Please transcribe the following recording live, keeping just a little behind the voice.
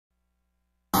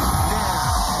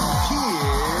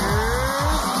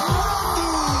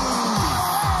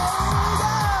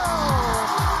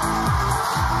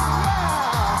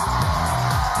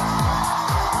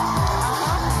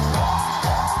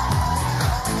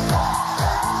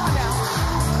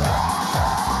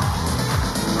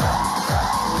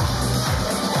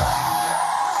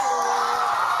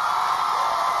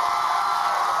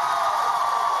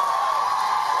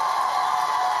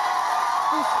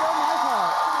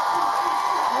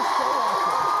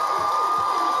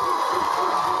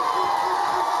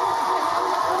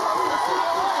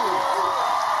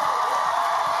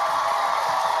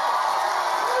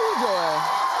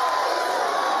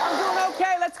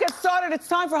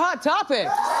time for Hot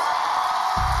Topics.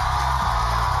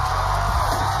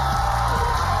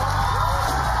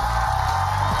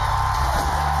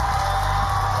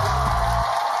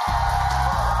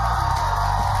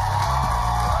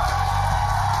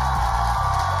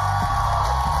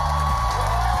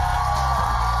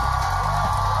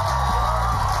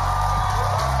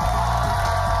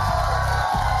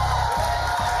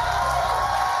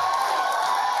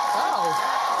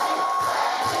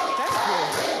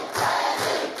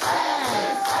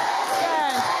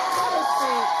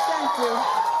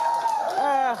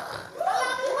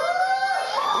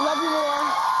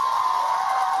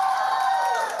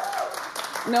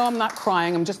 No, I'm not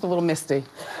crying. I'm just a little misty.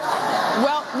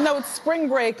 Well, no, it's spring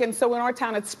break, and so in our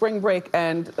town it's spring break,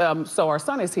 and so our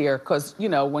son is here because, you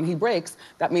know, when he breaks,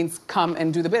 that means come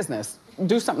and do the business.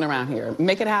 Do something around here.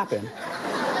 Make it happen.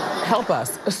 Help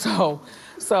us. So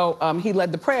he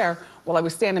led the prayer while I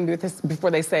was standing before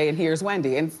they say, and here's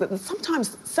Wendy. And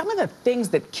sometimes some of the things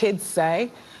that kids say,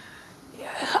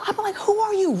 I'm like, who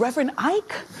are you, Reverend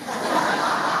Ike?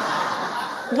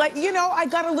 Like, you know, I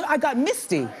got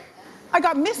misty. I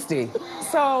got misty.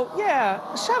 So, yeah,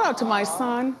 shout out to my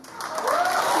son. He's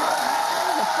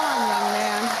a fine young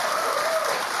man.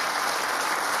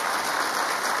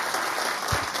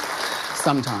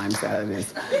 Sometimes, that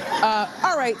is.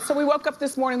 All right, so we woke up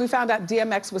this morning, we found out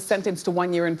DMX was sentenced to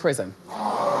 1 year in prison.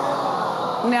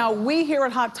 Now, we here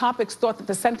at Hot Topics thought that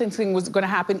the sentencing was going to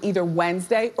happen either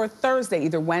Wednesday or Thursday,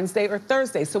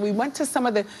 So we went to some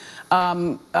of the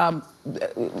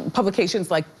publications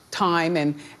like Time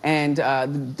and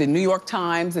the New York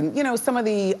Times and, you know, some of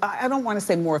the, I don't want to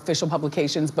say more official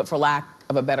publications, but for lack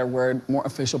of a better word, more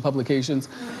official publications,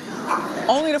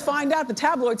 only to find out the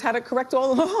tabloids had it correct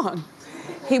all along.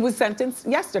 He was sentenced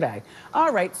yesterday.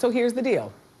 All right, so here's the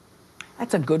deal.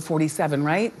 That's a good 47,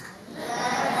 right?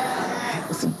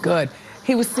 It's good.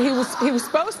 He was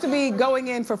supposed to be going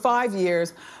in for 5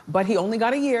 years, but he only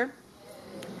got a year.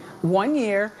 1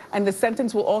 year, and the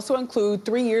sentence will also include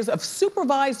 3 years of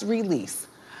supervised release.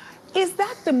 Is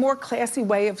that the more classy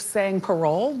way of saying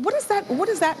parole? What does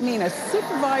that mean, a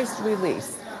supervised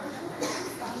release?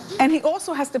 And he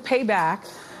also has to pay back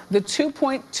the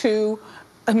 $2.2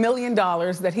 million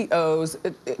that he owes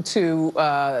to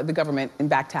the government in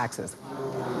back taxes.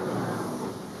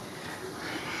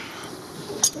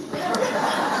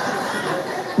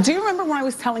 Do you remember when I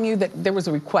was telling you that there was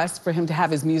a request for him to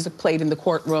have his music played in the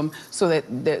courtroom so that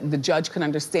the judge can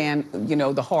understand, you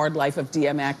know, the hard life of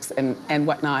DMX and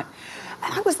whatnot?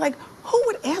 And I was like, who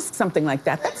would ask something like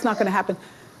that? That's not gonna happen.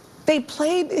 They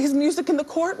played his music in the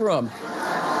courtroom.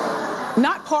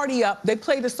 Not Party Up, they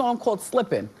played a song called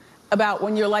Slippin', about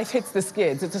when your life hits the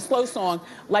skids. It's a slow song,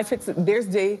 life hits, there's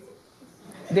D,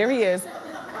 there he is.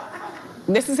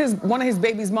 This is one of his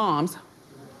baby's moms,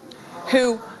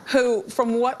 who,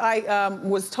 from what I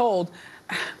was told,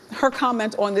 her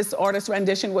comment on this artist's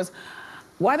rendition was,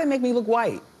 why they make me look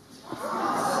white?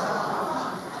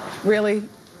 Really?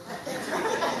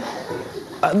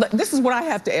 This is what I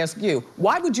have to ask you.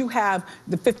 Why would you have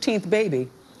the 15th baby?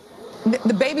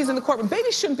 The baby's in the courtroom.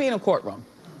 Babies shouldn't be in a courtroom.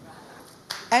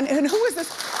 And who is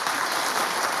this?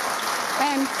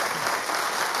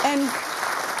 And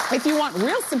if you want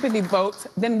real sympathy votes,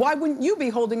 then why wouldn't you be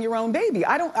holding your own baby?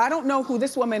 I don't know who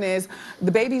this woman is.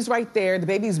 The baby's right there. The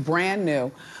baby's brand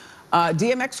new.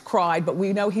 DMX cried, but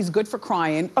we know he's good for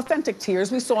crying. Authentic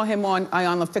tears. We saw him on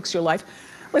Iyanla Fix Your Life.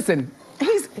 Listen,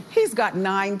 he's got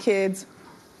 9 kids.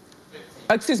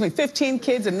 Excuse me, 15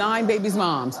 kids and 9 babies'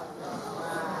 moms.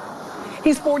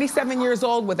 He's 47 years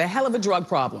old with a hell of a drug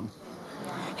problem.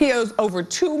 He owes over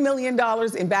 $2 million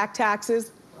in back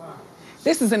taxes.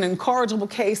 This is an incorrigible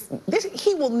case.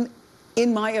 He will,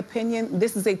 in my opinion,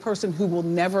 this is a person who will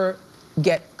never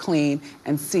get clean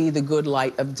and see the good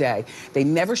light of day. They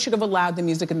never should have allowed the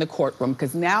music in the courtroom,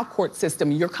 because now court system,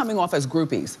 you're coming off as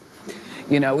groupies.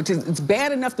 You know, it's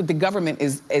bad enough that the government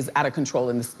is out of control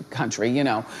in this country, you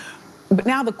know. But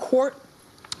now the court,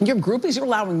 you're groupies, you're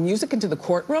allowing music into the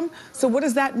courtroom? So what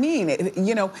does that mean?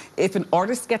 You know, if an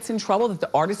artist gets in trouble, that the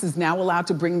artist is now allowed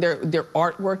to bring their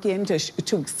artwork in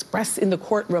to express in the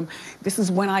courtroom. This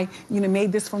is when I, you know,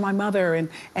 made this for my mother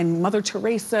and Mother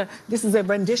Teresa. This is a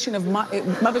rendition of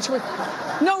Mother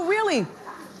Teresa. No, really.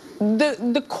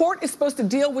 The court is supposed to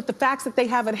deal with the facts that they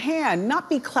have at hand, not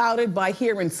be clouded by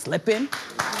hearing Slippin'.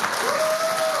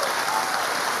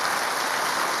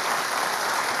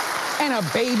 And a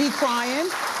baby crying.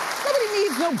 Nobody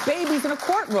needs no babies in a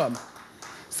courtroom.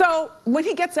 So when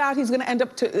he gets out, he's gonna end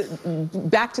up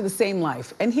back to the same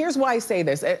life. And here's why I say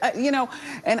this, you know,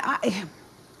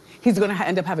 he's gonna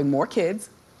end up having more kids.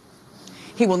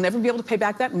 He will never be able to pay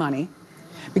back that money.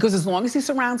 Because as long as he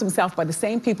surrounds himself by the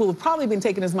same people who've probably been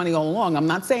taking his money all along, I'm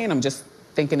not saying, I'm just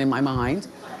thinking in my mind.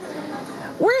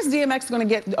 Where's DMX gonna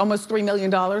get almost $3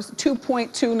 million?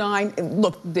 2.29,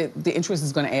 look, the interest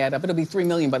is gonna add up. It'll be $3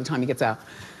 million by the time he gets out.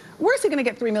 Where's he gonna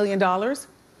get $3 million?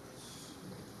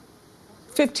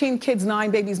 15 kids,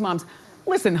 9 babies, moms.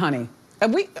 Listen, honey,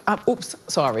 oops,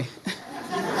 sorry.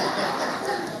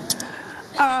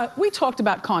 We talked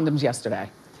about condoms yesterday.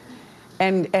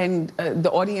 And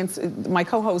the audience, my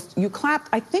co-host, you clapped.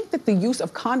 I think that the use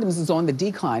of condoms is on the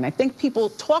decline. I think people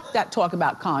talk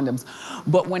about condoms,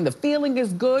 but when the feeling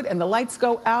is good and the lights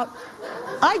go out,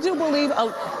 I do believe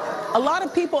a lot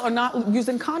of people are not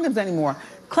using condoms anymore.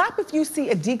 Clap if you see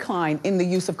a decline in the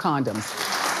use of condoms.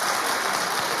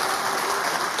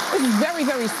 It's very,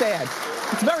 very sad.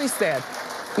 It's very sad.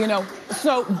 You know,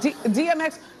 so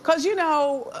DMX, because you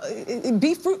know,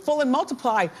 be fruitful and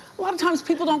multiply. A lot of times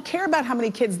people don't care about how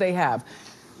many kids they have.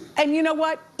 And you know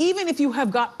what? Even if you have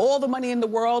got all the money in the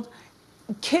world,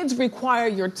 kids require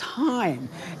your time.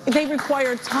 They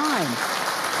require time.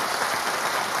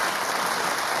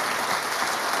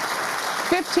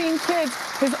 15 kids.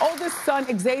 His oldest son,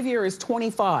 Xavier, is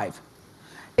 25.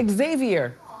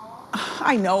 Xavier,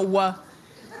 I know,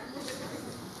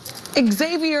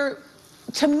 Xavier,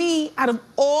 to me, out of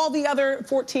all the other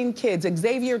 14 kids,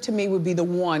 Xavier to me would be the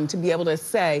one to be able to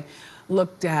say,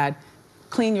 look, Dad,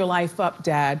 clean your life up,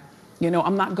 Dad. You know,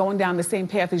 I'm not going down the same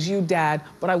path as you, Dad,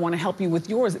 but I want to help you with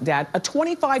yours, Dad. A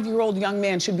 25-year-old young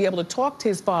man should be able to talk to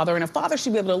his father, and a father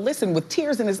should be able to listen with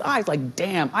tears in his eyes like,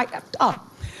 damn, I effed up.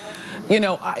 You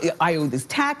know, I owe these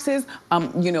taxes,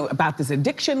 you know, about this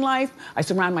addiction life. I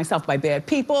surround myself by bad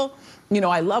people. You know,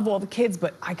 I love all the kids,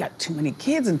 but I got too many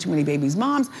kids and too many babies'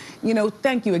 moms. You know,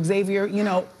 thank you, Xavier. You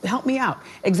know, help me out.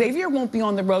 Xavier won't be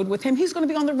on the road with him. He's gonna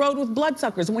be on the road with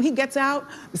bloodsuckers. And when he gets out,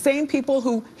 the same people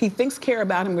who he thinks care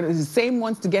about him are the same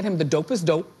ones to get him the dopest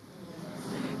dope.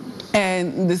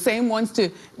 And the same ones to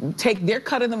take their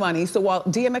cut of the money. So while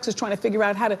DMX is trying to figure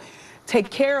out how to take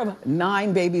care of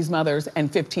 9 babies' mothers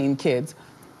and 15 kids,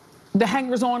 the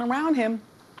hangers-on around him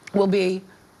will be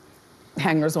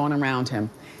hangers-on around him.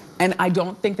 And I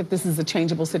don't think that this is a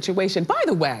changeable situation. By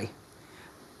the way,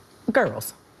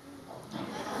 girls,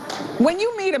 when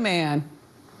you meet a man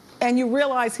and you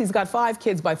realize he's got 5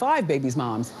 kids by 5 babies'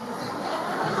 moms,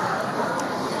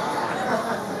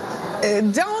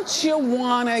 don't you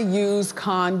wanna use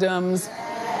condoms,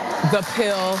 the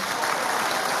pill,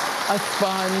 a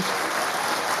sponge?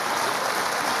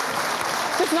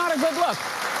 It's not a good look.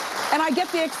 And I get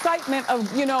the excitement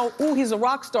of, you know, ooh, he's a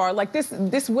rock star. Like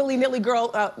this willy-nilly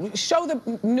girl, show the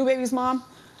new baby's mom,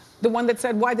 the one that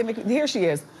said, why'd they make it? Here she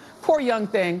is. Poor young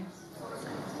thing.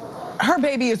 Her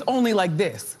baby is only like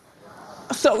this.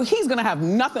 So he's gonna have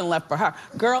nothing left for her.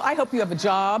 Girl, I hope you have a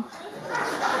job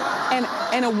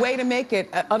and a way to make it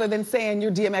other than saying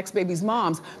you're DMX baby's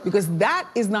moms, because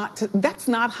that's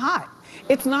not hot.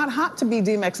 It's not hot to be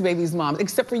DMX baby's mom,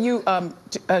 except for you,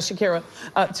 Tashira,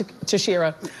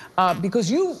 because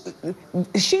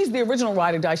she's the original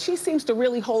ride or die. She seems to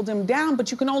really hold him down, but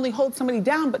you can only hold somebody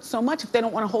down but so much if they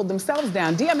don't want to hold themselves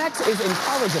down. DMX is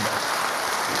incorrigible.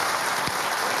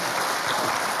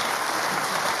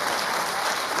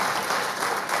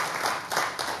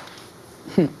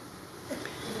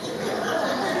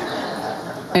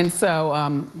 And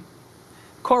so,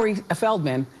 Corey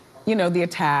Feldman, you know, the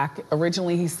attack,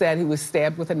 originally he said he was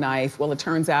stabbed with a knife. Well, it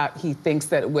turns out he thinks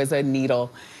that it was a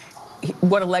needle.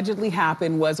 What allegedly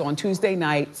happened was on Tuesday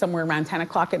night, somewhere around 10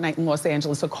 o'clock at night in Los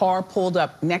Angeles, a car pulled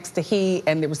up next to he,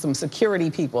 and there were some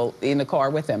security people in the car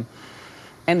with him.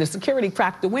 And the security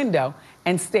cracked the window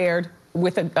and stared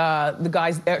the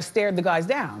guys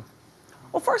down.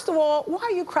 Well, first of all, why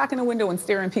are you cracking a window and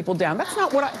staring people down?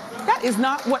 That is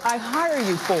not what I hire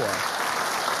you for.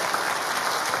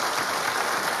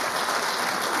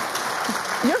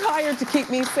 You're hired to keep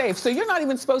me safe, so you're not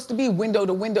even supposed to be window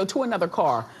to window to another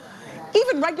car.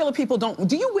 Even regular people don't.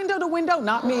 Do you window to window?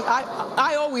 Not me.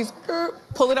 I always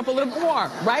pull it up a little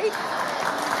more, right?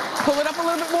 Pull it up a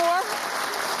little bit more.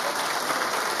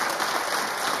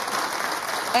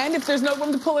 And if there's no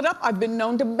room to pull it up, I've been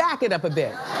known to back it up a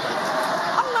bit.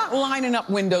 I'm not lining up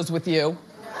windows with you,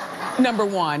 number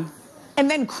one. And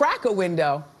then crack a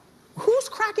window. Who's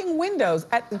cracking windows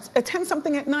at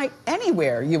 10-something at night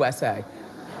anywhere, USA,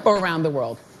 or around the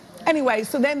world? Anyway,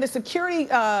 so then the security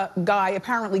guy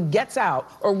apparently gets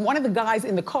out, or one of the guys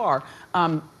in the car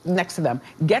next to them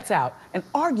gets out and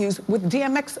argues with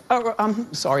DMX,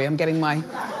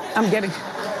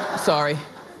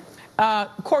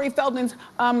 Corey Feldman's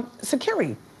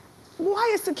security.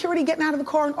 Why is security getting out of the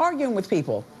car and arguing with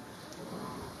people?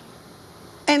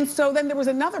 And so then there was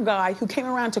another guy who came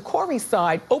around to Corey's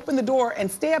side, opened the door and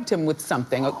stabbed him with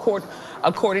something,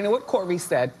 according to what Corey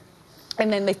said.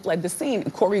 And then they fled the scene.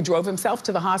 Corey drove himself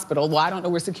to the hospital. Well, I don't know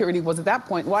where security was at that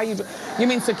point. Why you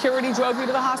mean security drove you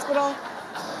to the hospital?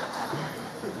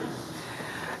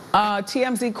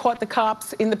 TMZ caught the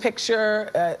cops in the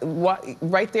picture,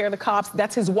 right there, the cops.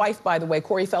 That's his wife, by the way.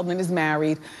 Corey Feldman is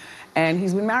married, and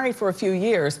he's been married for a few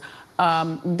years.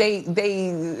 They're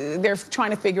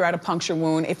trying to figure out a puncture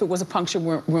wound. If it was a puncture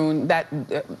wound, that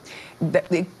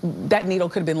needle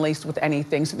could have been laced with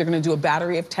anything. So they're going to do a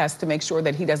battery of tests to make sure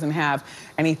that he doesn't have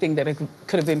anything that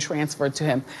could have been transferred to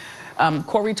him.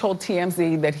 Corey told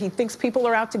TMZ that he thinks people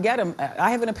are out to get him. I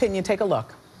have an opinion. Take a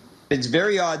look. It's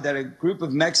very odd that a group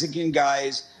of Mexican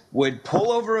guys would pull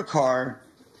over a car,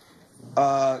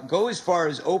 go as far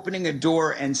as opening a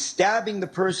door and stabbing the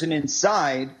person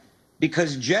inside,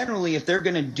 because generally if they're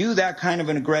going to do that kind of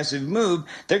an aggressive move,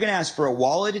 they're going to ask for a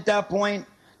wallet at that point.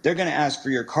 They're going to ask for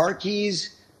your car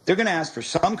keys. They're going to ask for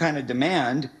some kind of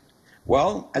demand.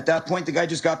 Well, at that point, the guy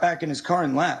just got back in his car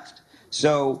and left.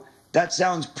 So that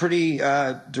sounds pretty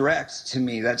direct to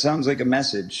me. That sounds like a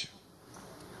message.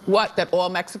 What, that all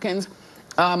Mexicans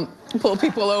pull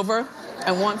people over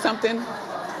and want something?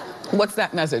 What's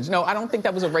that message? No, I don't think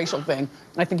that was a racial thing.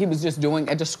 I think he was just doing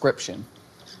a description.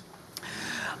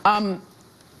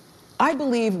 I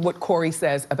believe what Corey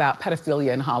says about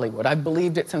pedophilia in Hollywood. I've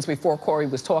believed it since before Corey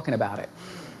was talking about it.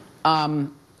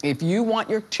 If you want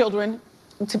your children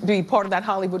to be part of that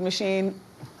Hollywood machine,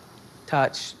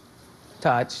 touch,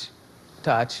 touch,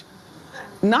 touch.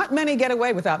 Not many get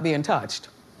away without being touched.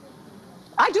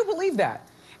 I do believe that.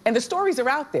 And the stories are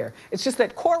out there. It's just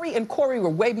that Corey and Corey were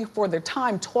way before their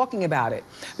time talking about it.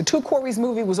 The Two Corys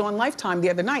movie was on Lifetime the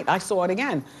other night. I saw it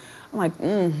again. I'm like,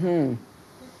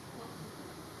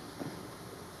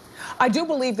 I do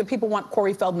believe that people want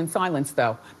Corey Feldman silenced,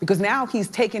 though, because now he's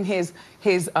taken his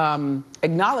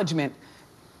acknowledgement.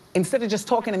 Instead of just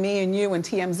talking to me and you and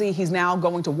TMZ, he's now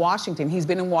going to Washington. He's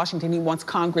been in Washington. He wants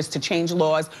Congress to change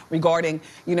laws regarding,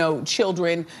 you know,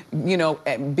 children, you know,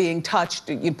 being touched,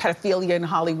 pedophilia in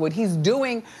Hollywood. He's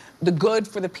doing the good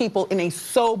for the people in a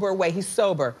sober way. He's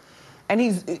sober. And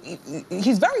he's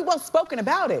very well spoken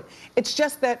about it. It's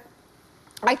just that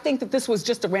I think that this was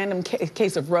just a random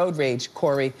case of road rage,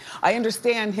 Corey. I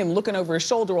understand him looking over his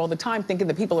shoulder all the time thinking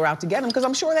that people are out to get him, because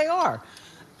I'm sure they are.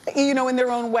 You know, in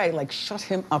their own way, like, shut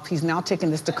him up. He's now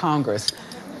taking this to Congress,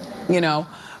 you know.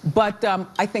 But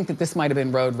I think that this might have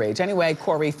been road rage. Anyway,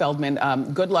 Corey Feldman,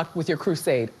 good luck with your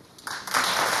crusade.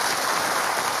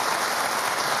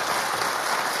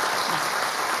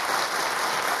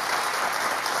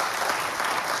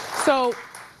 So,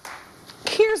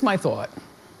 here's my thought.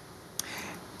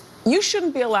 You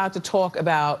shouldn't be allowed to talk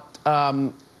about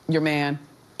your man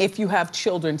if you have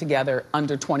children together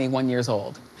under 21 years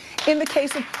old. In the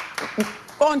case of,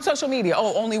 on social media,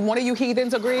 oh, only one of you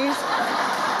heathens agrees?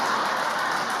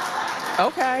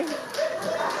 Okay.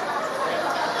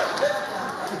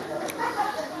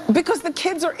 Because the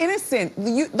kids are innocent.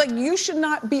 You should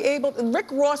not be able,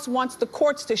 Rick Ross wants the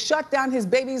courts to shut down his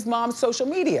baby's mom's social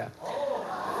media.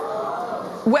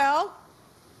 Well,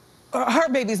 her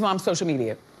baby's mom's social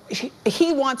media.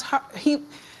 He wants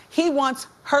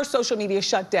her social media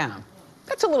shut down.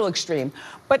 That's a little extreme.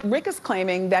 But Rick is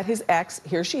claiming that his ex,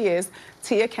 here she is,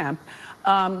 Tia Kemp,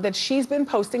 that she's been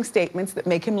posting statements that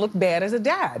make him look bad as a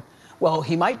dad. Well,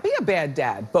 he might be a bad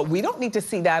dad, but we don't need to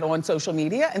see that on social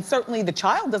media, and certainly the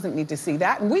child doesn't need to see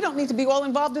that, and we don't need to be all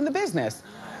involved in the business.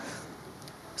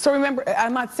 So remember,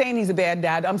 I'm not saying he's a bad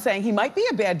dad. I'm saying he might be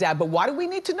a bad dad, but why do we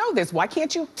need to know this? Why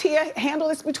can't you, Tia, handle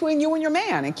this between you and your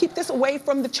man and keep this away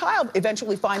from the child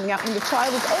eventually finding out when the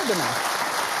child is old enough?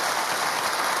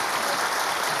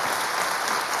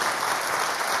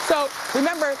 So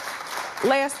remember,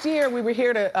 last year we were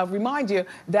here to remind you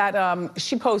that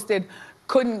she posted,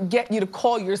 couldn't get you to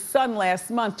call your son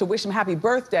last month to wish him happy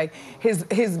birthday.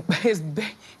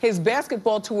 His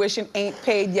basketball tuition ain't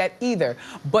paid yet either,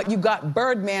 but you got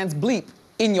Birdman's bleep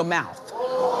in your mouth.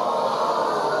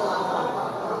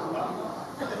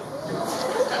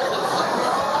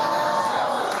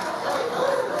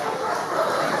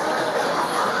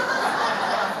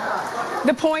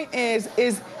 The point is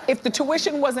if the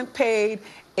tuition wasn't paid,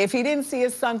 if he didn't see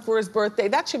his son for his birthday,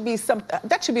 that should be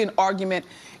an argument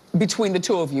between the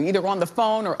two of you, either on the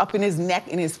phone or up in his neck,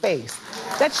 in his face.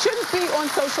 That shouldn't be on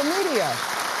social media.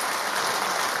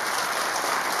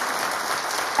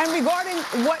 And regarding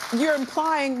what you're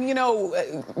implying, you know,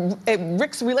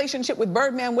 Rick's relationship with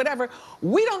Birdman, whatever,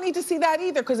 we don't need to see that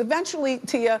either, because eventually,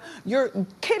 Tia, your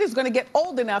kid is going to get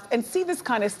old enough and see this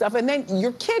kind of stuff, and then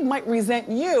your kid might resent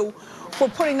you for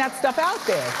putting that stuff out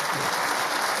there.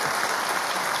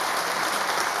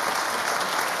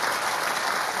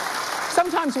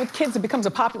 Sometimes with kids, it becomes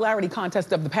a popularity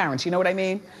contest of the parents, you know what I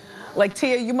mean? Like,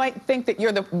 Tia, you might think that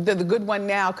you're the good one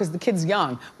now because the kid's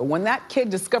young, but when that kid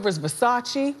discovers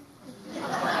Versace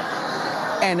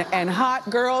and hot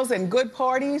girls and good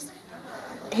parties,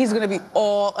 he's gonna be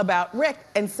all about Rick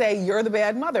and say, you're the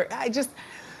bad mother.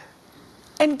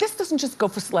 And this doesn't just go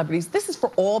for celebrities, this is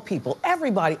for all people,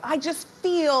 everybody. I just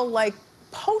feel like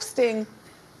posting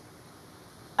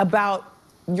about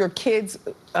your kids,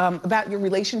 about your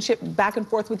relationship back and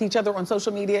forth with each other on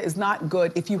social media is not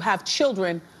good if you have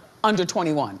children under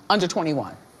 21,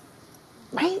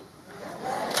 right?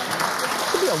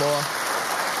 Should be a law.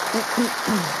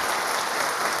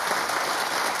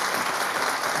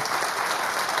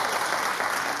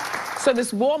 So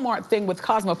this Walmart thing with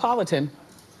Cosmopolitan,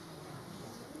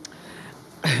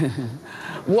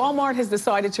 Walmart has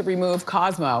decided to remove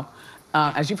Cosmo,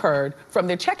 as you've heard, from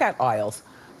their checkout aisles.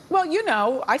 Well, you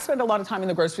know, I spend a lot of time in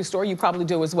the grocery store, you probably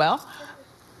do as well.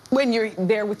 When you're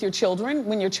there with your children,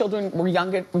 when your children were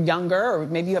younger, or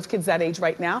maybe you have kids that age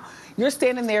right now, you're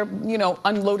standing there, you know,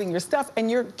 unloading your stuff,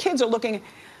 and your kids are looking,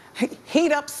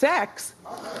 heat up sex.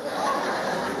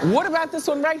 What about this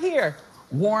one right here?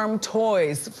 Warm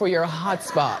toys for your hot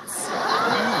spots.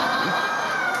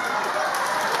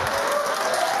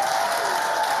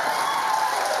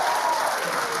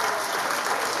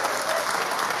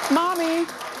 Mommy,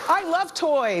 I love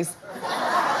toys.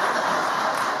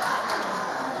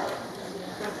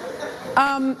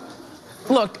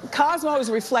 Look, Cosmo is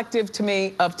reflective to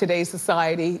me of today's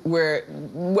society, where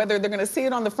whether they're gonna see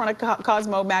it on the front of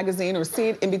Cosmo magazine, or see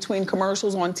it in between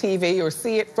commercials on TV, or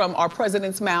see it from our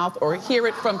president's mouth, or hear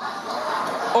it from,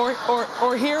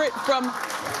 or hear it from,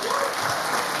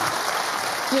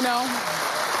 you know,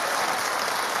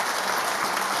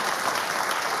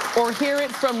 or hear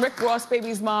it from Rick Ross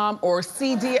Baby's mom, or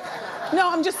CD. No,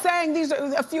 I'm just saying these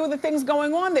are a few of the things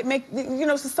going on that make, you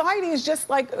know, society is just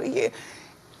like,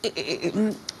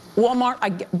 Walmart,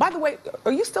 by the way,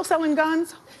 are you still selling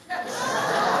guns?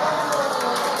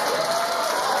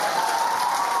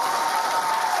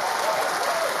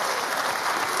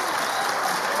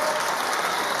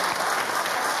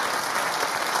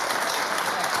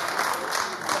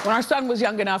 When our son was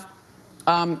young enough,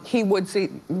 he would see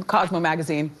Cosmo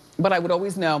magazine, but I would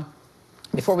always know,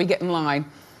 before we get in line,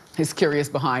 his curious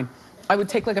behind, I would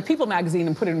take like a People magazine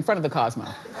and put it in front of the Cosmo,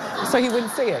 so he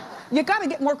wouldn't see it. You gotta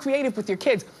get more creative with your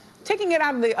kids. Taking it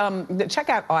out of the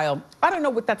checkout aisle, I don't know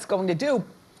what that's going to do.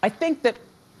 I think that,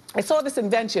 I saw this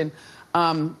invention,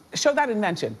 show that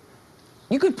invention.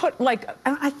 You could put like,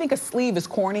 I think a sleeve is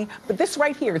corny, but this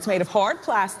right here, it's made of hard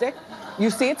plastic. You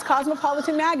see it's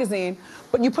Cosmopolitan magazine,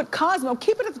 but you put Cosmo,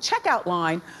 keep it at the checkout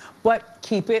line, but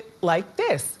keep it like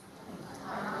this.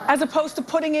 As opposed to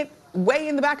putting it way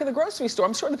in the back of the grocery store.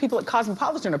 I'm sure the people at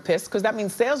Cosmopolitan are pissed, because that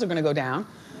means sales are gonna go down.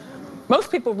 Most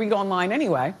people read online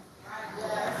anyway.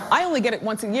 I only get it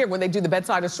once a year when they do the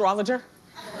bedside astrologer.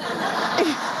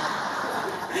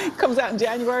 Comes out in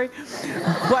January.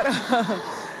 But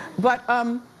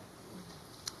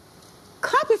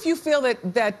clap if you feel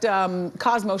that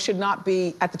Cosmo should not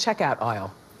be at the checkout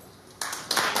aisle.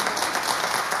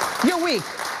 You're weak.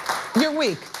 You're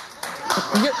weak.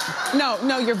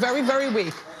 No, you're very, very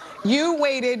weak. You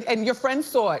waited, and your friend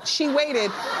saw it. She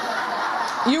waited.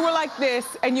 You were like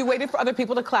this, and you waited for other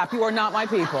people to clap. You are not my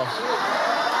people.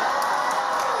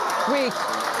 Weak.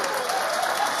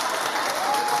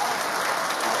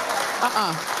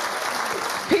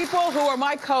 People who are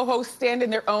my co-hosts stand in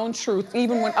their own truth,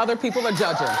 even when other people are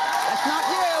judging. That's not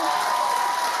you.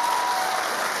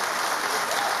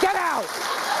 Get out.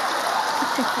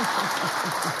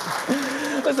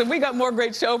 Listen, we got more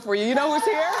great show for you. You know who's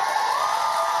here?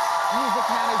 Music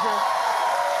manager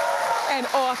and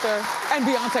author and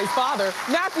Beyonce's father,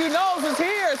 Matthew Knowles, is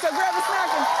here. So grab a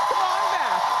snack and come on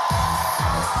back.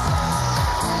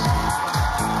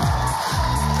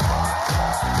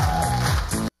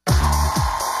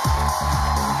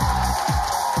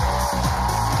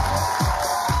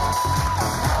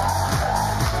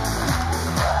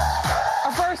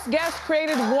 Our first guest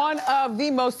created one of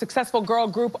the most successful girl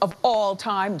group of all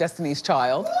time, Destiny's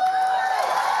Child.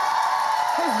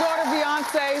 His daughter Beyonce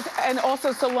Beyonce and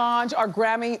also Solange are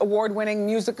Grammy award-winning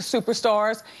music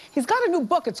superstars. He's got a new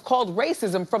book. It's called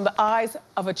Racism from the Eyes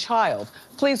of a Child.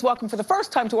 Please welcome for the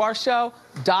first time to our show,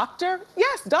 Dr.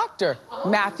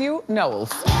 Matthew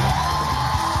Knowles.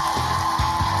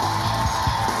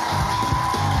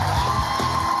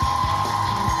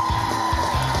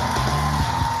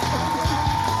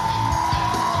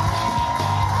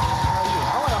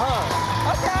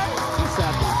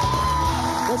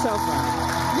 What's up,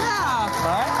 man? Yeah. All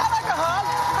right. I like a hug.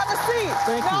 Have a seat.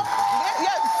 Thank you.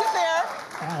 Yeah, sit there.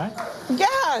 All right.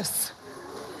 Yes.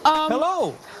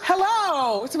 Hello.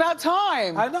 Hello. It's about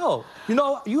time. I know. You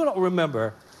know, you don't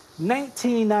remember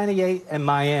 1998 in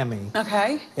Miami.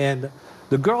 Okay. And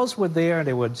the girls were there, and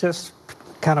they were just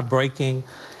kind of breaking.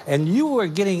 And you were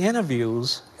getting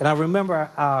interviews. And I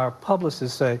remember our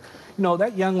publicist say, you know,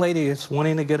 that young lady is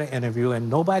wanting to get an interview, and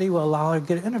nobody will allow her to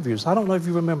get interviews. I don't know if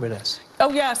you remember this.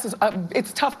 Oh, yes.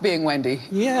 It's tough being Wendy.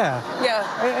 Yeah. Yeah.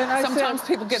 And I sometimes said,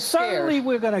 people get scared. Certainly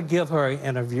we're going to give her an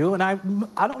interview. And I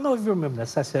don't know if you remember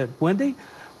this. I said, Wendy,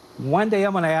 one day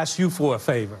I'm going to ask you for a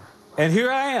favor. And here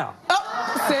I am. Oh,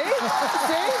 see?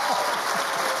 See?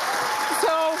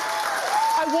 So,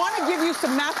 I want to give you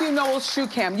some Matthew Knowles shoe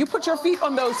cam. You put your feet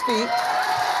on those feet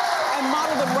and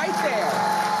model them right there.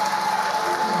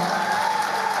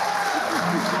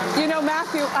 You know,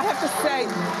 Matthew, I have to say,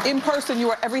 in person, you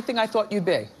are everything I thought you'd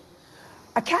be.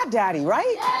 A cat daddy,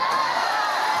 right?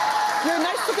 You're a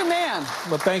nice-looking man.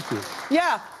 Well, thank you.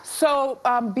 Yeah. So,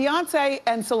 Beyonce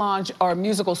and Solange are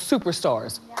musical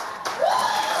superstars.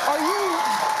 Are you...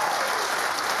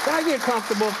 Can I get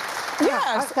comfortable?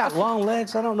 Yes. I got long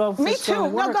legs. I don't know if Me it's gonna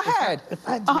too. No, work. go ahead. If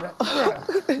I do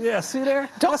that. Yeah, see there?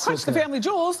 Don't That's touch the okay. family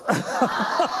jewels.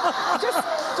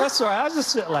 That's all right. I'll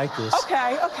just sit like this.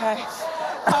 Okay, okay.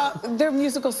 They're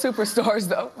musical superstars,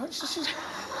 though.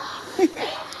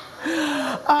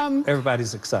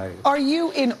 Everybody's excited. Are you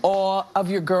in awe of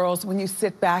your girls when you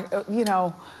sit back? You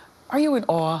know, are you in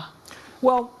awe?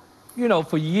 Well, you know,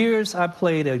 for years I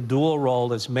played a dual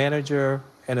role as manager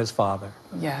and as father.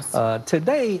 Yes.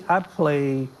 Today I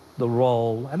play the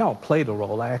role, I don't play the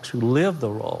role, I actually live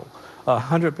the role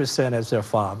 100% as their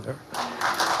father.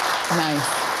 Nice.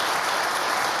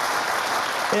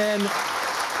 And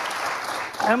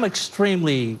I'm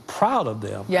extremely proud of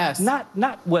them. Yes. Not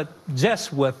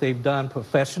just what they've done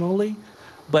professionally,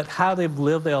 but how they've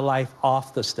lived their life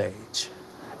off the stage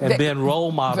and been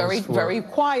role models. Very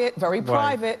quiet, very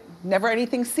private, never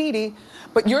anything seedy.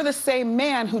 But you're the same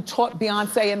man who taught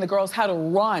Beyonce and the girls how to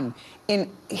run in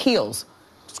heels.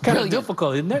 It's kind of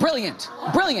difficult, isn't it? Brilliant,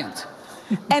 brilliant.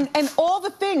 And all the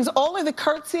things, all of the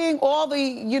curtsying, all the,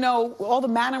 you know, all the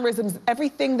mannerisms,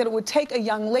 everything that it would take a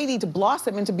young lady to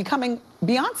blossom into becoming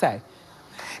Beyonce.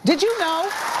 Did you know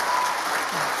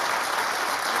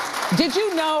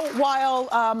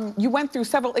while you went through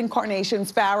several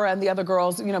incarnations, Farrah and the other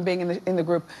girls, you know, being in the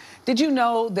group, did you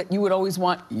know that you would always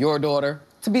want your daughter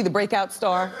to be the breakout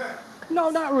star?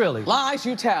 No, not really. Lies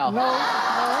you tell. No.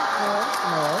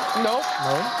 Nope.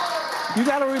 You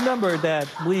got to remember that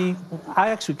I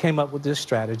actually came up with this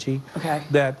strategy. Okay.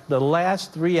 That the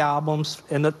last 3 albums,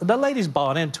 and the ladies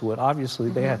bought into it, obviously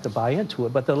they had to buy into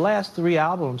it, but the last 3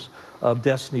 albums of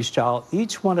Destiny's Child,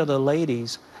 each one of the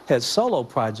ladies had solo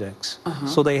projects.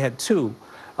 So they had 2.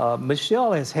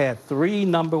 Michelle has had 3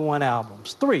 #1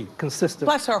 albums, 3 consistent.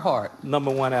 Bless her heart.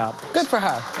 #1 albums. Good for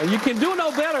her. And you can do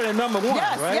no better than #1,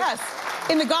 Yes, right? yes.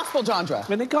 In the gospel genre.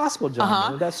 In the gospel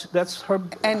genre. That's her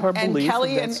belief. And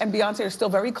Kelly and Beyonce are still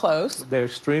very close. They're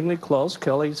extremely close.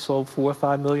 Kelly sold 4 or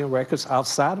 5 million records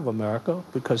outside of America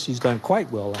because she's done quite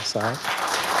well outside.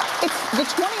 It's the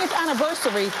 20th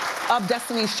anniversary of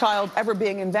Destiny's Child ever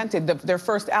being invented. Their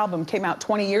first album came out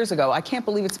 20 years ago. I can't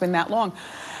believe it's been that long.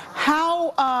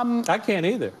 How, I can't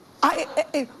either.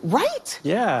 Right?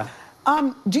 Yeah.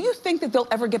 Do you think that they'll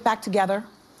ever get back together?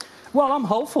 Well, I'm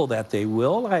hopeful that they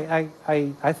will. I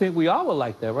think we all would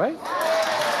like that, right?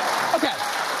 Okay.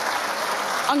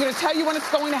 I'm going to tell you when it's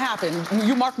going to happen.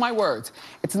 You mark my words.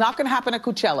 It's not going to happen at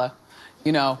Coachella.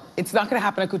 You know, it's not going to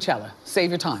happen at Coachella.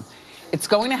 Save your time. It's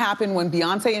going to happen when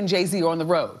Beyonce and Jay-Z are on the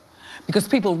road. Because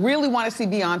people really want to see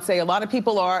Beyonce. A lot of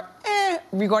people are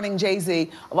regarding Jay-Z.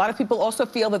 A lot of people also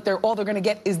feel that all they're going to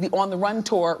get is the On the Run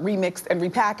tour remixed and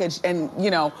repackaged and,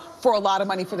 you know, for a lot of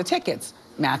money for the tickets,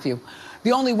 Matthew.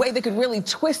 The only way they could really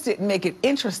twist it and make it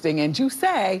interesting, and you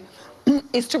say,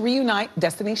 is to reunite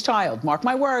Destiny's Child. Mark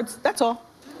my words, that's all.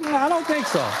 Yeah, I don't think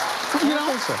so. You don't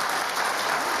think so?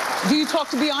 Do you talk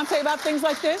to Beyonce about things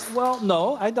like this? Well,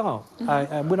 no, I don't.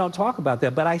 We don't talk about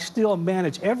that, but I still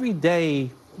manage every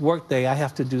day. Workday, I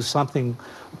have to do something,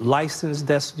 licensed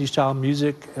Destiny's Child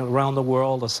music around the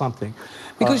world or something.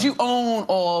 Because you own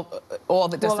all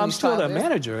the Destiny's Child. Well, I'm still their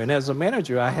manager, and as a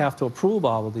manager, I have to approve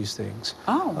all of these things.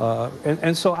 Oh.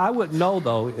 And so I would know,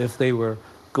 though, if they were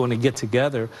going to get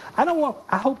together. I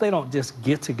hope they don't just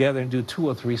get together and do 2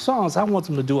 or 3 songs. I want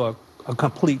them to do a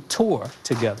complete tour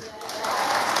together.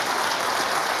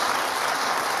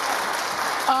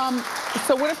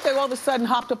 So what if they all of a sudden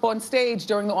hopped up on stage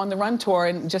during the On the Run tour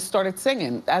and just started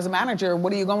singing? As a manager,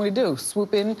 what are you going to do?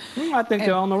 Swoop in? I think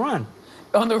they're on the run.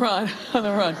 On the run, on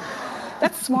the run.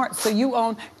 That's smart. So you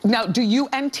own, now do you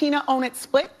and Tina own it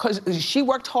split? Because she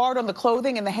worked hard on the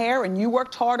clothing and the hair and you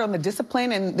worked hard on the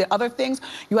discipline and the other things.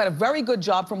 You had a very good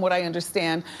job from what I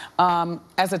understand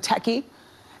as a techie,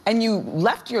 and you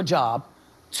left your job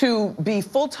to be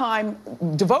full-time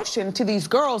devotion to these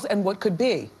girls and what could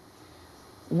be.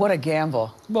 What a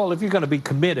gamble. Well, if you're going to be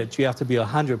committed, you have to be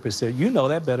 100%. You know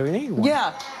that better than anyone.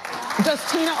 Yeah. Does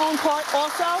Tina own part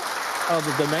also? Of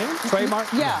the domain?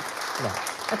 Trademark? Yeah. No.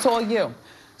 That's all you.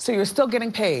 So you're still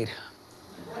getting paid.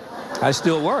 I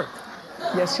still work.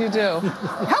 Yes, you do.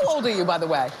 How old are you, by the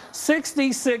way?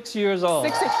 66 years old.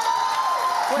 60. Wait,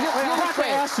 I have to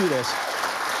ask you this.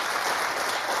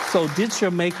 So did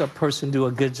your makeup person do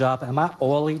a good job? Am I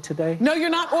oily today? No, you're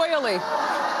not oily.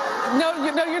 No,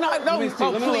 you're not. No,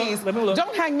 oh, please. Let me look.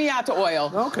 Don't hang me out to oil.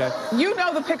 Okay. You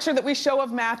know the picture that we show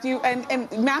of Matthew,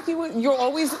 and Matthew, you're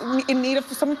always in need of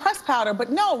some press powder,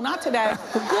 but no, not today.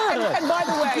 Good. And by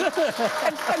the way,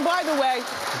 and by the way,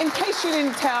 in case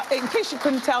you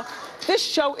couldn't tell, this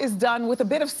show is done with a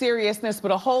bit of seriousness,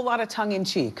 but a whole lot of tongue in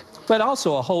cheek. But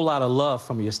also a whole lot of love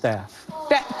from your staff.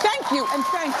 Thank you, and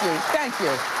thank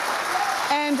you.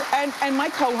 And my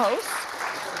co-host.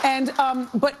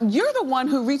 But you're the one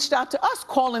who reached out to us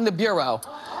calling the bureau,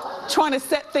 trying to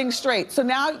set things straight. So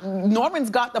now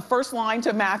Norman's got the first line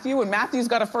to Matthew, and Matthew's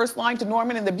got a first line to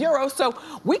Norman in the bureau, so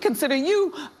we consider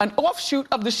you an offshoot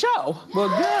of the show. Well,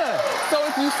 good. So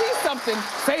if you see something,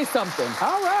 say something.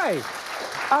 All right.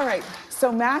 All right,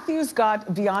 so Matthew's got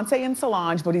Beyonce and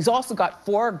Solange, but he's also got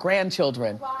 4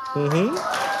 grandchildren. Mm-hmm.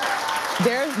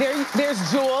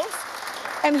 There's Jules,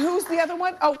 and who's the other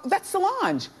one? Oh, that's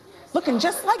Solange. Looking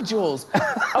just like Jules,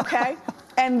 okay?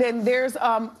 And then there's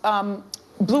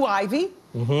Blue Ivy,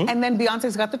 and then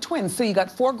Beyonce's got the twins, so you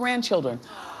got 4 grandchildren.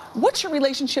 What's your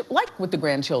relationship like with the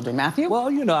grandchildren, Matthew?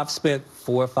 Well, you know, I've spent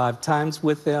 4 or 5 times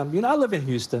with them. You know, I live in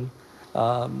Houston.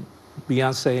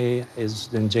 Beyonce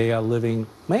and Jay are living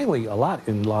mainly a lot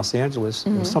in Los Angeles,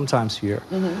 and sometimes here.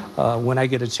 When I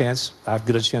get a chance, I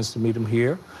get a chance to meet them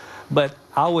here. But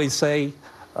I always say,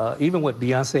 even with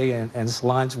Beyonce and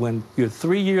Solange, when you're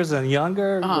 3 years and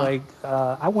younger, like,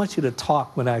 I want you to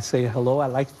talk when I say hello. I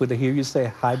like to hear you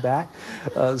say hi back.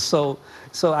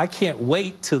 So I can't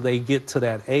wait till they get to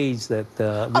that age that we can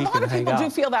hang out. A lot of people do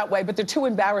feel that way, but they're too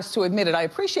embarrassed to admit it. I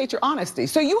appreciate your honesty.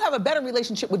 So you have a better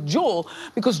relationship with Jewel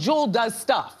because Jewel does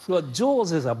stuff. Well,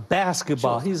 Jules is a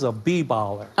basketball. He's a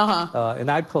b-baller.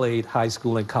 And I played high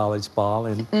school and college ball,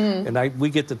 and we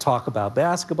get to talk about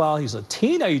basketball. He's a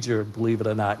teenager, believe it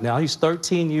or not. Now he's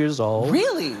 13 years old.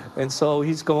 Really? And so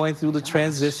he's going through the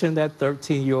transition that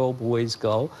 13-year-old boys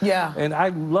go. Yeah. And I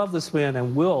love to spend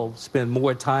and will spend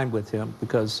more time with him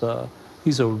because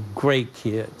he's a great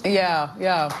kid. Yeah.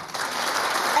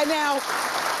 And now,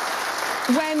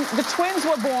 when the twins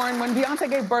were born, when Beyonce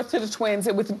gave birth to the twins,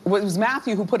 it was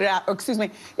Matthew who put it out, or excuse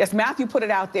me, yes, Matthew put it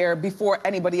out there before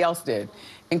anybody else did,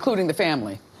 including the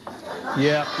family.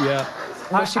 Yeah.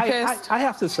 Was she pissed? I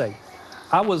have to say,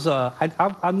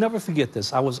 I'll never forget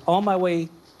this. I was on my way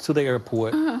to the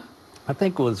airport. I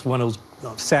think it was one of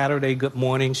those Saturday Good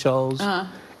Morning shows.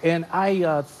 And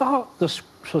I thought the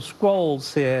scroll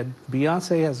said,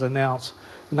 Beyonce has announced,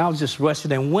 and I was just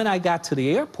rushing. And when I got to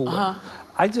the airport,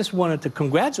 I just wanted to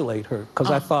congratulate her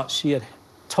because I thought she had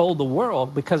told the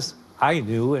world, because I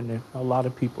knew and a lot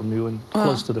of people knew and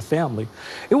close to the family.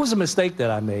 It was a mistake that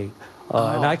I made.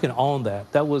 And I can own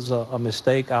that. That was a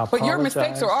mistake. I apologize. But your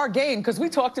mistakes are our game because we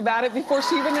talked about it before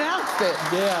she even announced it.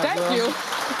 Yeah. Thank you.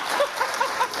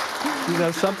 You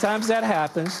know, sometimes that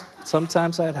happens.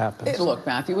 Sometimes that happens. Look,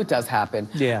 Matthew, it does happen.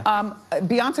 Yeah.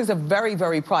 Beyonce's a very,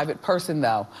 very private person,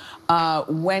 though.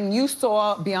 When you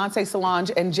saw Beyonce,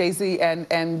 Solange, and Jay-Z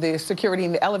and the security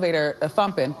in the elevator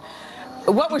thumping,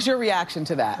 what was your reaction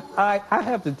to that? I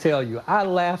have to tell you, I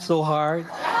laughed so hard.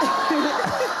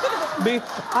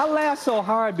 I laughed so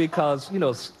hard because, you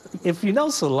know, if you know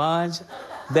Solange,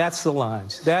 that's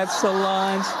Solange. That's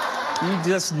Solange. You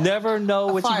just never know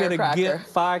what you're going to get.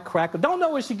 Firecracker. Don't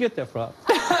know where she get that from.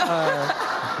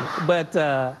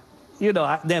 You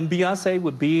know, then Beyonce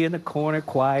would be in the corner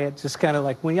quiet, just kind of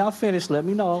like, when y'all finish, let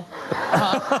me know.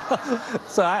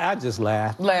 So I just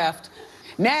laughed.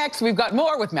 Next, we've got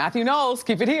more with Matthew Knowles.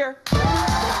 Keep it here.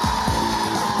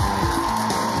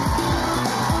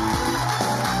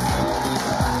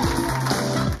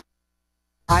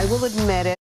 I will admit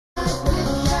it. We're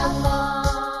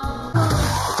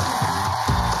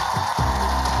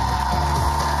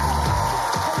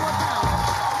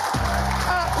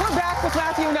back with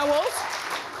Matthew Knowles.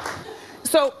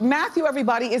 So Matthew,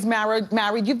 everybody, is married.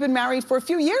 You've been married for a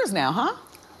few years now, huh?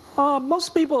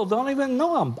 Most people don't even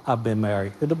know I've been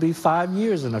married. It'll be 5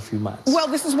 years in a few months. Well,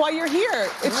 this is why you're here.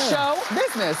 It's show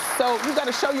business. So you got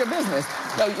to show your business.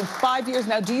 So you're 5 years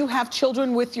now. Do you have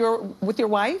children with your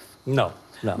wife? No,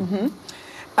 no.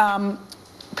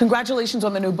 Congratulations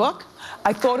on the new book.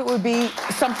 I thought it would be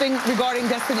something regarding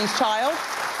Destiny's Child,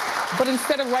 but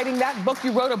instead of writing that book,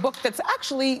 you wrote a book that's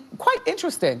actually quite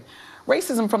interesting.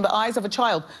 Racism from the Eyes of a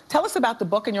Child. Tell us about the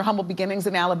book and your humble beginnings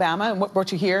in Alabama and what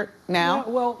brought you here now. Yeah,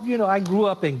 well, you know, I grew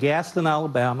up in Gaston,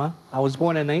 Alabama. I was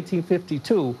born in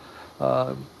 1952 in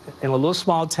a little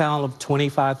small town of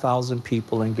 25,000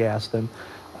 people in Gaston.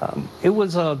 It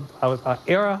was an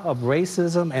era of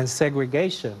racism and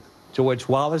segregation. George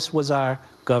Wallace was our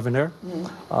governor.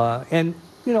 And,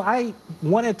 you know, I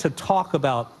wanted to talk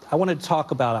about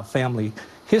our family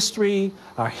history,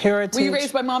 our heritage. Were you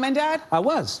raised by mom and dad? I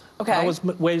was. Okay. I was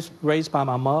raised by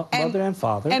my mother and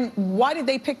father. And why did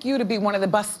they pick you to be one of the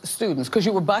bus students? Because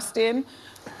you were bused in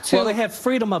to... Well, they had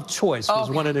freedom of choice. It was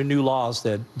one of the new laws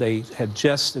that they had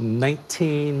just in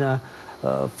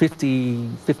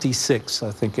 1956,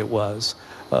 I think it was,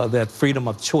 that freedom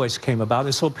of choice came about.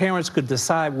 And so parents could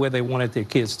decide where they wanted their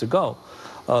kids to go.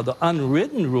 The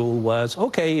unwritten rule was,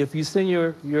 okay, if you send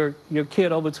your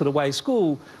kid over to the white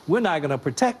school, we're not going to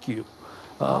protect you.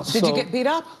 Did you get beat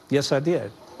up? Yes, I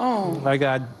did. Oh. I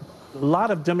got a lot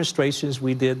of demonstrations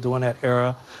we did during that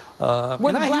era.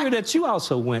 And I hear that you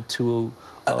also went to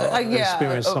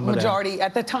experience some of that. Majority,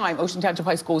 at the time, Ocean Township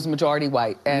High School was majority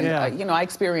white. And, you know, I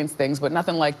experienced things, but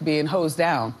nothing like being hosed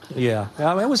down. Yeah,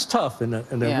 I mean, it was tough.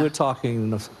 We're talking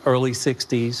in the early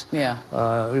 60s. Yeah.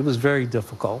 It was very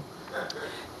difficult.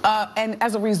 And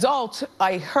as a result,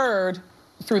 I heard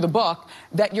through the book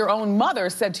that your own mother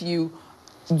said to you,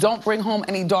 don't bring home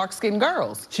any dark-skinned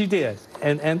girls. She did,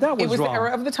 and that was wrong. It was the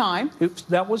era of the time.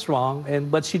 That was wrong,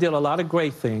 but she did a lot of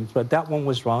great things, but that one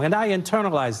was wrong. And I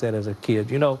internalized that as a kid.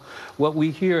 You know, what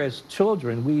we hear as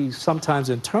children, we sometimes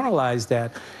internalize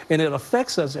that, and it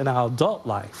affects us in our adult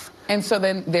life. And so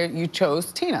then you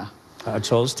chose Tina. I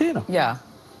chose Tina. Yeah.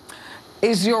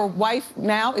 Is your wife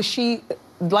now, is she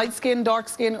light skin, dark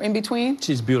skin, or in between?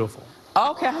 She's beautiful.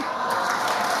 Okay.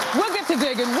 We'll get to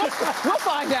digging. We'll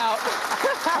find out.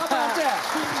 How about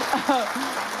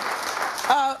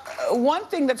that? One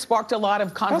thing that sparked a lot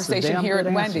of conversation here at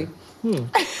Wendy.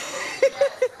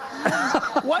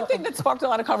 One thing that sparked a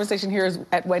lot of conversation here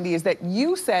at Wendy is that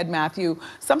you said, Matthew,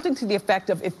 something to the effect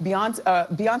of if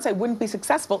Beyonce wouldn't be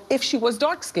successful if she was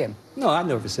dark skinned. No, I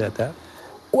never said that.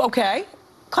 Okay.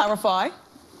 Clarify.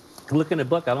 Look in the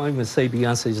book, I don't even say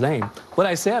Beyonce's name. What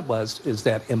I said is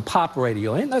that in pop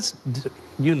radio, and that's,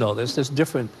 you know this, there's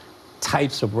different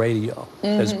types of radio.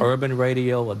 There's urban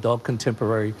radio, adult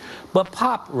contemporary, but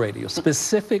pop radio,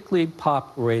 specifically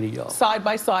pop radio. Side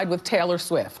by side with Taylor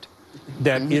Swift.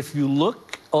 That if you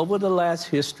look over the last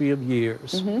history of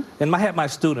years, and I had my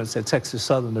students at Texas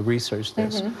Southern to research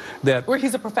this, that... Where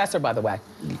he's a professor, by the way.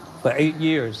 For 8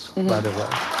 years, by the way.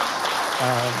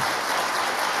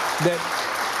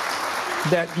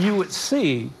 That you would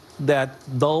see that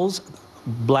those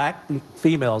black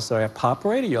females that are at pop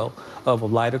radio of a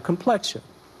lighter complexion.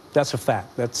 That's a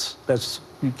fact. That's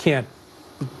you can't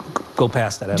go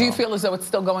past that at all. Do you feel as though it's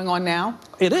still going on now?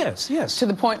 It is, yes. To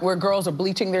the point where girls are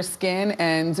bleaching their skin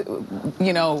and,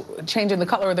 you know, changing the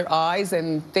color of their eyes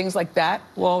and things like that?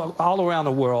 Well, all around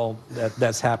the world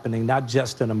that's happening, not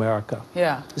just in America.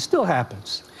 Yeah. It still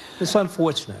happens. It's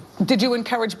unfortunate. Did you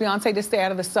encourage Beyonce to stay out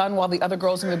of the sun while the other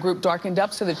girls in the group darkened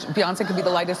up so that Beyonce could be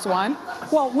the lightest one?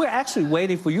 Well, we're actually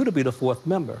waiting for you to be the 4th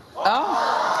member. Oh.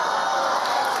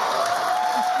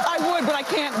 I would, but I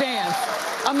can't dance.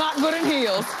 I'm not good in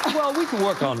heels. Well, we can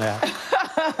work on that.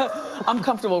 I'm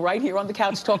comfortable right here on the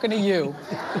couch talking to you.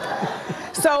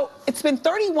 So it's been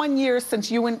 31 years since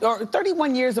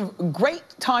 31 years of great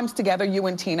times together, you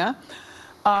and Tina,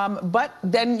 but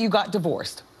then you got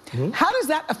divorced. How does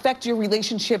that affect your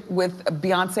relationship with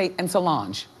Beyonce and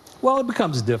Solange? Well, it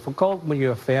becomes difficult when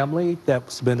you're a family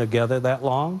that's been together that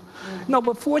long. No,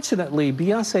 but fortunately,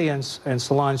 Beyonce and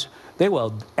Solange, they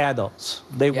were adults.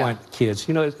 They weren't kids.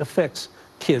 You know, it affects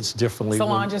kids differently.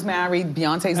 Solange is married,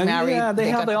 Beyonce's married. Yeah, they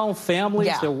have their own families.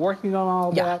 Yeah. They're working on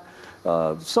all that.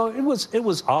 So it was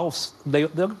all, they're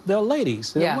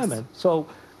ladies, they're women. So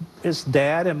it's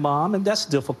dad and mom, and that's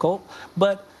difficult.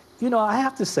 But, you know, I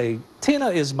have to say, Tina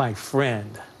is my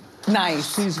friend.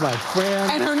 Nice. She's my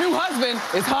friend. And her new husband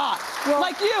is hot,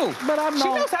 like you. But she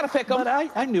knows how to pick him. But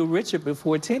I knew Richard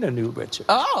before Tina knew Richard.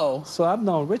 Oh. So I've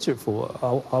known Richard for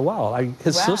a while.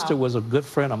 His Wow. sister was a good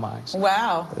friend of mine.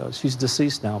 Wow. She's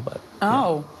deceased now, but.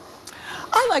 Oh. Yeah.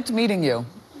 I liked meeting you.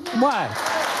 Why?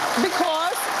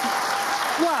 Because.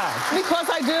 Why? Because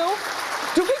I do.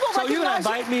 Do people So you gonna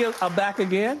recognize invite me back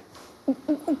again?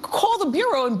 Call the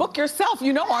bureau and book yourself.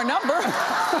 You know our number.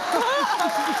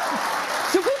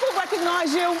 Do people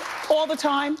recognize you all the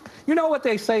time? You know what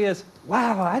they say is,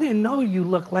 wow, I didn't know you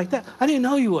looked like that. I didn't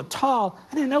know you were tall.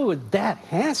 I didn't know you were that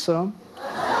handsome. Give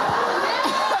it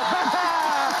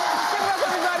up,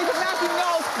 everybody, for Matthew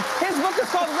Knowles. His book is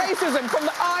called Racism, From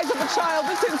the Eyes of a Child.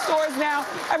 It's in stores now.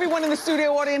 Everyone in the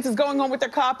studio audience is going home with their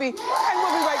copy, and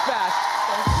we'll be right back.